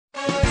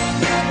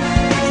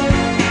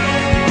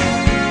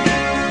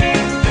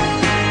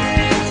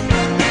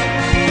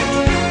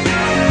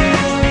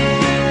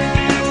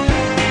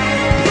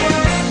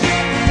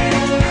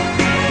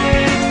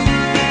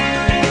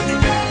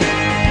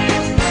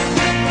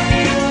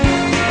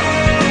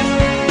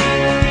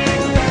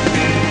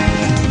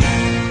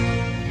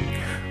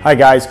Hi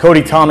guys,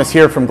 Cody Thomas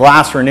here from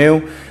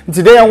GlassRenu, and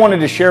today I wanted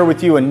to share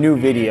with you a new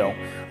video.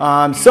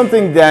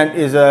 Something that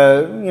is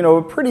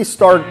a pretty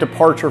stark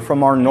departure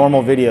from our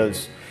normal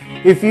videos.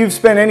 If you've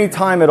spent any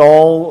time at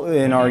all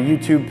in our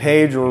YouTube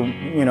page or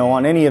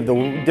on any of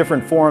the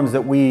different forums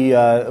that we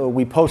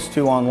post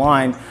to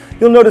online,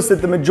 you'll notice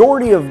that the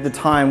majority of the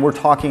time we're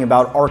talking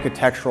about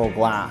architectural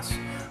glass.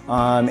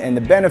 And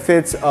the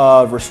benefits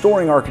of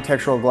restoring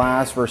architectural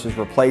glass versus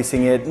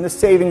replacing it, and the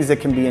savings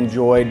that can be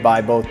enjoyed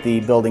by both the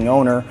building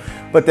owner,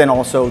 but then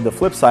also the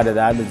flip side of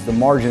that is the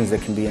margins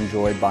that can be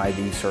enjoyed by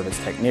the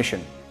service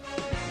technician.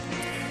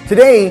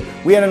 Today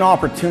we had an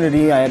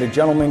opportunity. I had a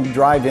gentleman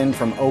drive in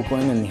from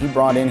Oakland, and he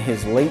brought in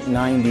his late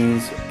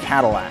 90s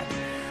Cadillac.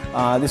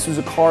 This was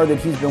a car that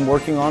he's been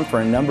working on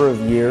for a number of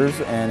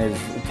years and is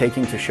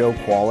taking to show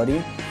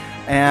quality.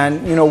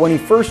 And when he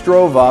first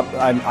drove up,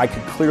 I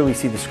could clearly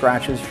see the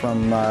scratches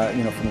from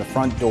from the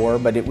front door,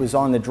 but it was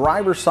on the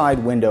driver's side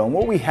window. And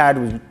what we had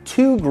was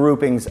two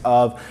groupings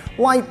of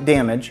light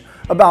damage,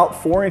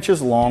 about 4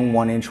 inches long,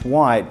 1 inch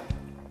wide.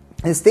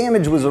 This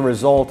damage was a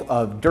result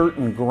of dirt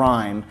and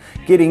grime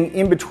getting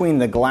in between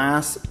the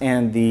glass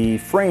and the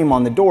frame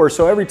on the door,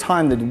 so every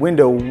time the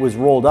window was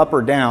rolled up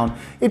or down,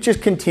 it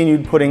just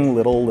continued putting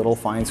little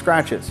fine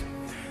scratches.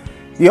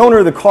 The owner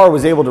of the car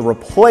was able to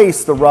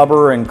replace the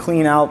rubber and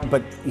clean out,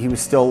 but he was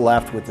still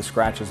left with the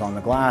scratches on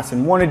the glass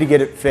and wanted to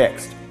get it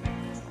fixed.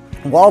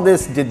 While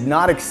this did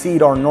not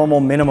exceed our normal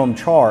minimum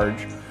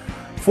charge,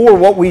 for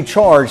what we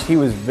charged, he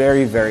was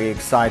very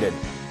excited.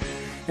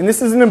 And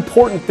this is an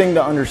important thing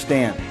to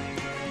understand.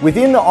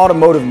 Within the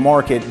automotive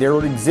market, there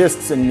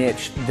exists a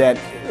niche that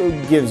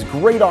gives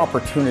great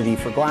opportunity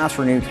for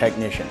GlassRenu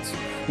technicians.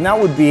 And that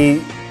would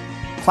be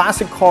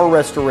classic car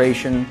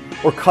restoration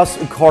or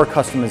car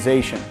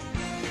customization.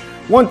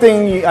 One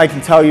thing I can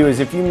tell you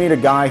is if you meet a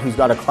guy who's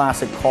got a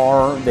classic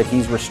car that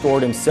he's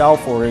restored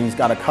himself, or he's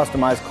got a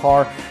customized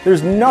car,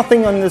 there's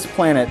nothing on this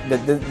planet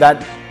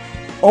that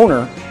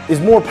owner is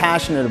more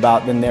passionate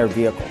about than their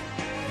vehicle.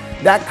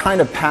 That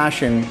kind of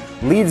passion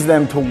leads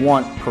them to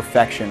want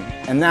perfection,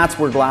 and that's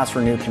where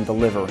GlassRenu can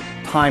deliver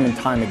time and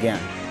time again.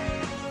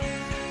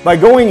 By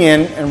going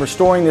in and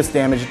restoring this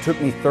damage, it took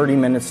me 30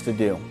 minutes to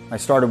do. I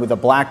started with a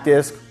black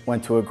disc,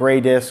 went to a gray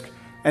disc,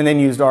 and then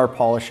used our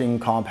polishing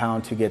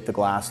compound to get the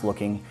glass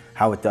looking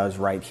how it does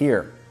right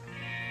here.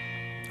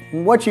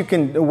 What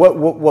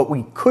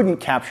we couldn't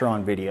capture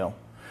on video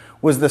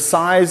was the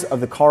size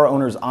of the car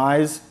owner's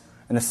eyes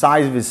and the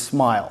size of his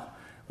smile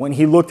when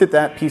he looked at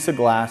that piece of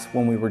glass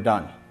when we were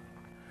done.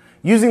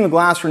 Using the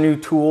GlassRenu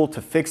tool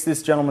to fix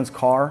this gentleman's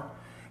car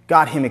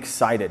got him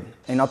excited.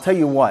 And I'll tell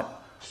you what,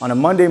 on a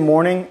Monday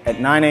morning at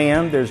 9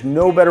 a.m., there's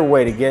no better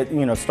way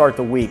to start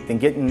the week than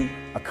getting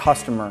a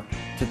customer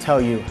to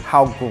tell you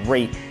how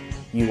great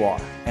you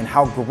are and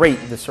how great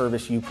the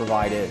service you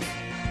provide is.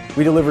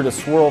 We delivered a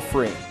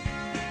swirl-free,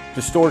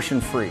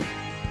 distortion-free,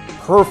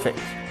 perfect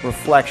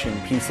reflection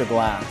piece of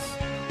glass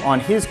on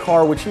his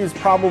car, which he has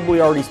probably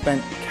already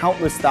spent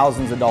countless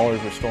thousands of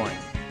dollars restoring.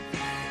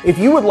 If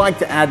you would like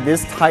to add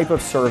this type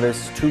of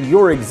service to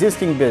your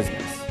existing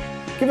business,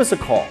 give us a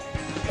call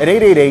at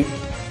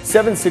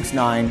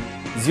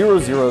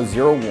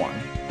 888-769-0001.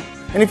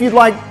 And if you'd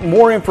like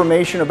more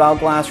information about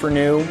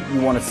GlassRenu, you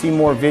want to see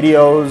more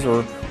videos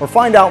or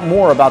find out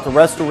more about the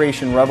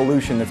restoration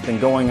revolution that's been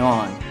going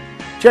on,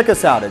 check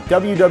us out at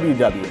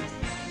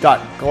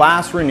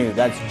www.glassrenu,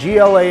 that's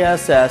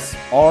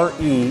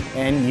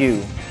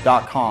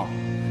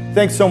GlassRenu.com.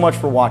 Thanks so much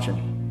for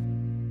watching.